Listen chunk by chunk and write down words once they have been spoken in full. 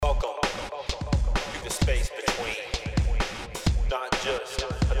just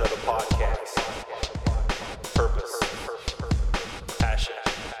another podcast. Purpose, passion,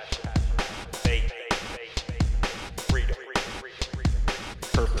 faith, freedom.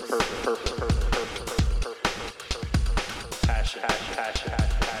 Purpose, passion, faith,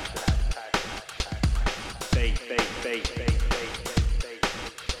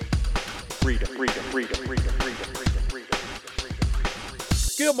 freedom.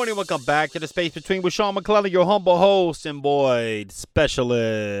 Good morning, welcome back to the Space Between with Sean McClellan, your humble host and Boyd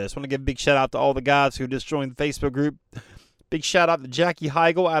specialist. I want to give a big shout out to all the guys who just joined the Facebook group. Big shout out to Jackie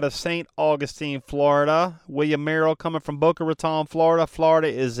Heigl out of St. Augustine, Florida. William Merrill coming from Boca Raton, Florida. Florida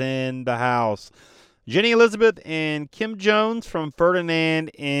is in the house. Jenny Elizabeth and Kim Jones from Ferdinand,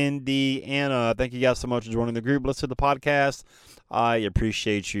 Indiana. Thank you guys so much for joining the group. Listen to the podcast. I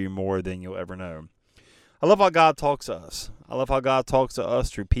appreciate you more than you'll ever know. I love how God talks to us. I love how God talks to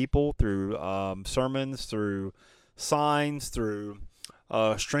us through people, through sermons, through signs, through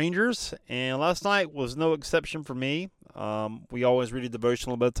strangers. And last night was no exception for me. We always read a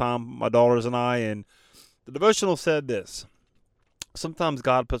devotional about time, my daughters and I. And the devotional said this. Sometimes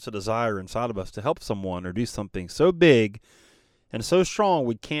God puts a desire inside of us to help someone or do something so big and so strong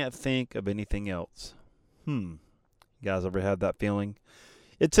we can't think of anything else. You guys ever had that feeling?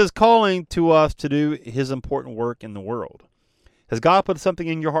 It's His calling to us to do His important work in the world. Has God put something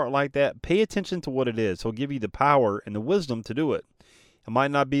in your heart like that? Pay attention to what it is. He'll give you the power and the wisdom to do it. It might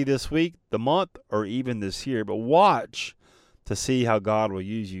not be this week, the month, or even this year, but watch to see how God will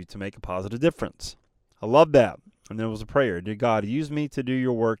use you to make a positive difference. I love that. And there was a prayer. Dear God, use me to do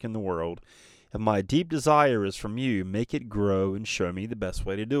your work in the world. If my deep desire is from you, make it grow and show me the best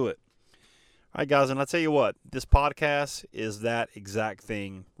way to do it. All right, guys, and I'll tell you what, this podcast is that exact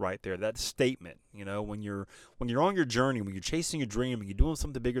thing right there, that statement. You know, when you're on your journey, when you're chasing your dream, and you're doing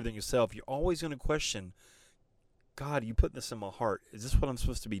something bigger than yourself, you're always going to question, God, you put this in my heart. Is this what I'm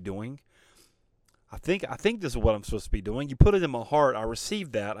supposed to be doing? I think this is what I'm supposed to be doing. You put it in my heart. I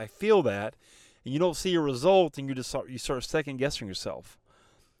receive that. I feel that. And you don't see a result, and you start second-guessing yourself.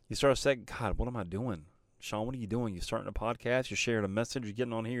 You start saying, God, what am I doing? Sean, what are you doing? You're starting a podcast, you're sharing a message, you're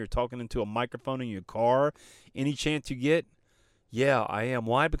getting on here, you're talking into a microphone in your car. Any chance you get? Yeah, I am.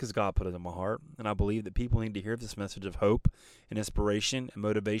 Why? Because God put it in my heart, and I believe that people need to hear this message of hope and inspiration and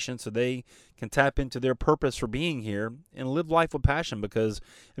motivation so they can tap into their purpose for being here and live life with passion, because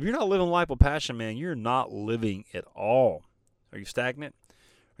if you're not living life with passion, man, you're not living at all. Are you stagnant?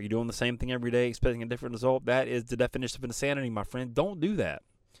 Are you doing the same thing every day, expecting a different result? That is the definition of insanity, my friend. Don't do that.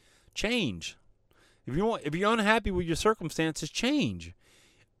 Change. If you're unhappy with your circumstances, change.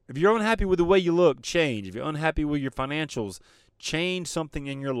 If you're unhappy with the way you look, change. If you're unhappy with your financials, change something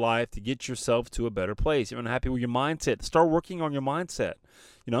in your life to get yourself to a better place. If you're unhappy with your mindset, start working on your mindset.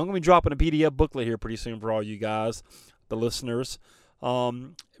 You know, I'm going to be dropping a PDF booklet here pretty soon for all you guys, the listeners.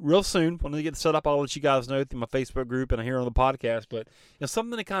 Real soon, when I get set up, I'll let you guys know through my Facebook group and here on the podcast. But it's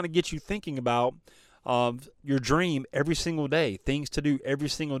something to kind of get you thinking about your dream every single day, things to do every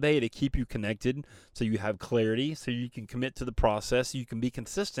single day to keep you connected, so you have clarity, so you can commit to the process, you can be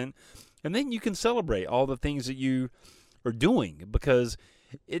consistent, and then you can celebrate all the things that you are doing, because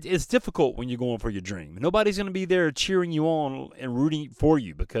it's difficult when you're going for your dream. Nobody's going to be there cheering you on and rooting for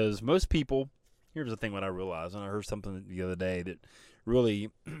you, because most people, here's the thing what I realized, and I heard something the other day that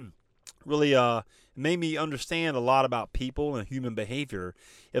really made me understand a lot about people and human behavior.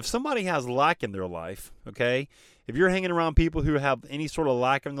 If somebody has lack in their life, okay, if you're hanging around people who have any sort of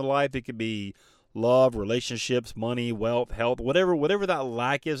lack in their life, it could be love, relationships, money, wealth, health, whatever that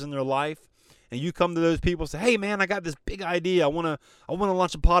lack is in their life, and you come to those people and say, hey, man, I got this big idea. I want to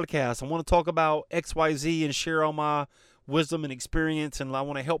launch a podcast. I want to talk about XYZ and share all my wisdom and experience, and I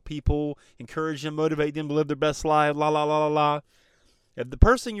want to help people, encourage them, motivate them to live their best life, la, la, la, la, la. If the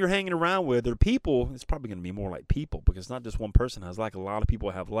person you're hanging around with are people, it's probably going to be more like people, because not just one person has lack. A lot of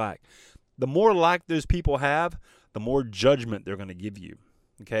people have lack. The more lack those people have, the more judgment they're going to give you.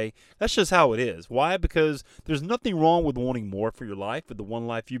 Okay? That's just how it is. Why? Because there's nothing wrong with wanting more for your life, with the one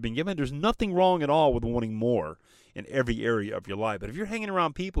life you've been given. There's nothing wrong at all with wanting more in every area of your life. But if you're hanging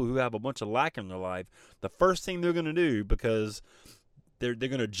around people who have a bunch of lack in their life, the first thing they're going to do, because they're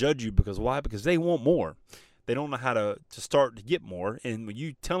going to judge you, because why? Because they want more. They don't know how to start to get more. And when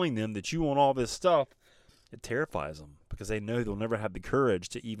you telling them that you want all this stuff, it terrifies them, because they know they'll never have the courage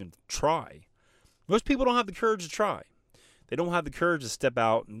to even try. Most people don't have the courage to try. They don't have the courage to step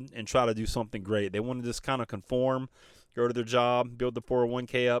out and try to do something great. They want to just kind of conform, go to their job, build the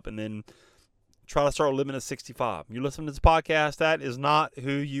 401k up, and then try to start living at 65. You're listening to this podcast, that is not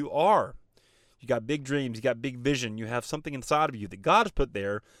who you are. You got big dreams, you got big vision, you have something inside of you that God has put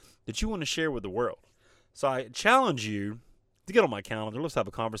there that you want to share with the world. So I challenge you to get on my calendar. Let's have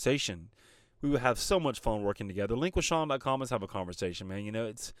a conversation. We would have so much fun working together. Linkwithsean.com. Let's have a conversation, man. You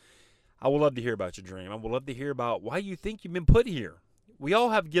know, I would love to hear about your dream. I would love to hear about why you think you've been put here. We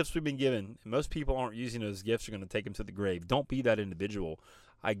all have gifts we've been given, and most people aren't using those gifts. Are going to take them to the grave. Don't be that individual.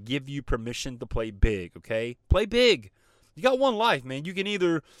 I give you permission to play big, okay? Play big. You got one life, man. You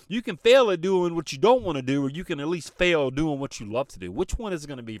can fail at doing what you don't want to do, or you can at least fail doing what you love to do. Which one is it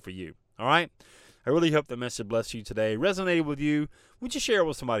going to be for you? All right? I really hope the message blessed you today, resonated with you. Would you share it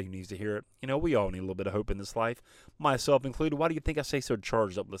with somebody who needs to hear it? You know, we all need a little bit of hope in this life, myself included. Why do you think I say so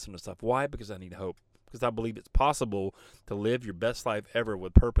charged up listening to stuff? Why? Because I need hope. Because I believe it's possible to live your best life ever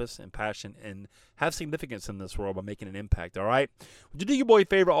with purpose and passion and have significance in this world by making an impact, all right? Would you do your boy a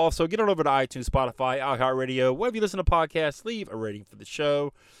favor also? Get on over to iTunes, Spotify, iHeartRadio, wherever you listen to podcasts, leave a rating for the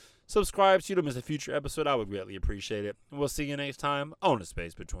show. Subscribe so you don't miss a future episode. I would greatly appreciate it. And we'll see you next time on The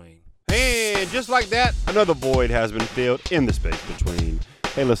Space Between. And just like that, another void has been filled in the space between.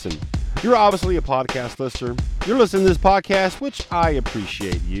 Hey, listen, you're obviously a podcast listener. You're listening to this podcast, which I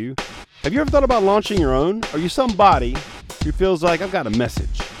appreciate you. Have you ever thought about launching your own? Are you somebody who feels like I've got a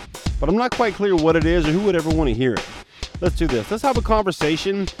message, but I'm not quite clear what it is or who would ever want to hear it? Let's do this. Let's have a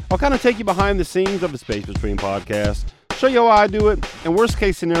conversation. I'll kind of take you behind the scenes of the Space Between podcast, show you how I do it, and worst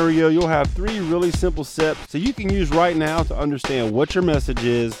case scenario, you'll have 3 really simple steps so you can use right now to understand what your message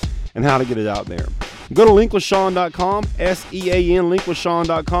is and how to get it out there. Go to linkwithsean.com, S-E-A-N,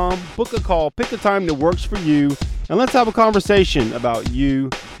 linkwithsean.com, book a call, pick a time that works for you, and let's have a conversation about you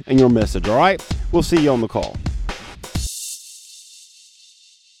and your message, all right? We'll see you on the call.